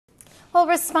Well,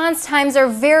 response times are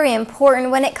very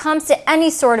important when it comes to any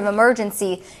sort of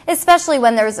emergency, especially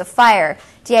when there's a fire.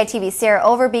 DITV's Sarah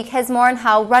Overbeek has more on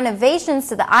how renovations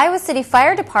to the Iowa City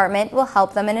Fire Department will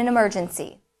help them in an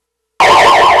emergency.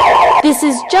 This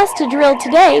is just a drill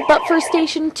today, but for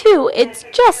Station 2, it's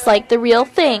just like the real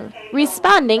thing,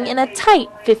 responding in a tight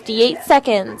 58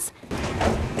 seconds.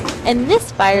 And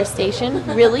this fire station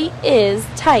really is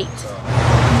tight.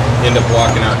 You end up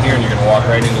walking out here and you're going to walk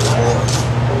right into the door.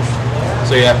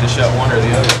 So you have to shut one or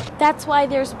the other. That's why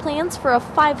there's plans for a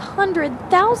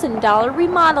 $500,000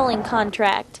 remodeling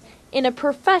contract. In a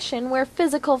profession where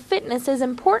physical fitness is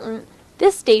important,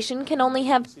 this station can only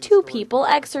have 2 people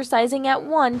exercising at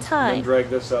one time.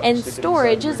 And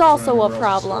storage is also a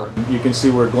problem. You can see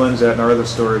where Glenn's at in our other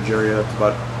storage area. It's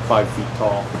about 5 feet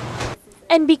tall.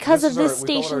 And because of this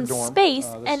station's space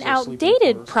and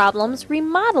outdated problems,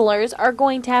 remodelers are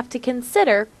going to have to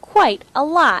consider quite a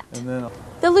lot.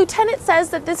 The lieutenant says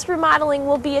that this remodeling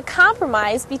will be a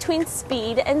compromise between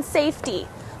speed and safety.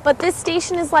 But this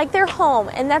station is like their home,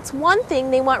 and that's one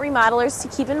thing they want remodelers to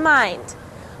keep in mind.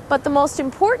 But the most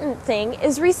important thing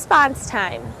is response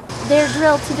time. Their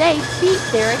drill today beat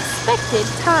their expected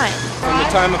time. From the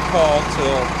time of call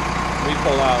till we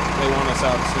pull out, they want us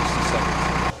out in 60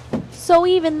 seconds. So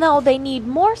even though they need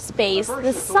more space,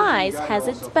 the size has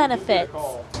its benefits.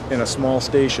 In a small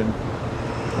station,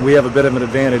 we have a bit of an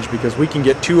advantage because we can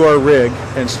get to our rig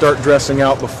and start dressing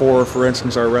out before, for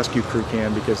instance, our rescue crew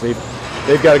can, because they've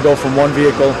got to go from one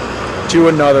vehicle to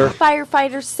another.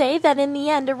 Firefighters say that in the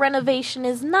end a renovation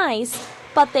is nice,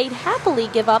 but they'd happily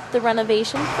give up the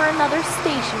renovation for another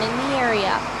station in the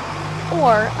area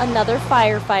or another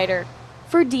firefighter.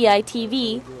 For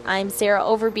DITV, I'm Sarah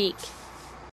Overbeek.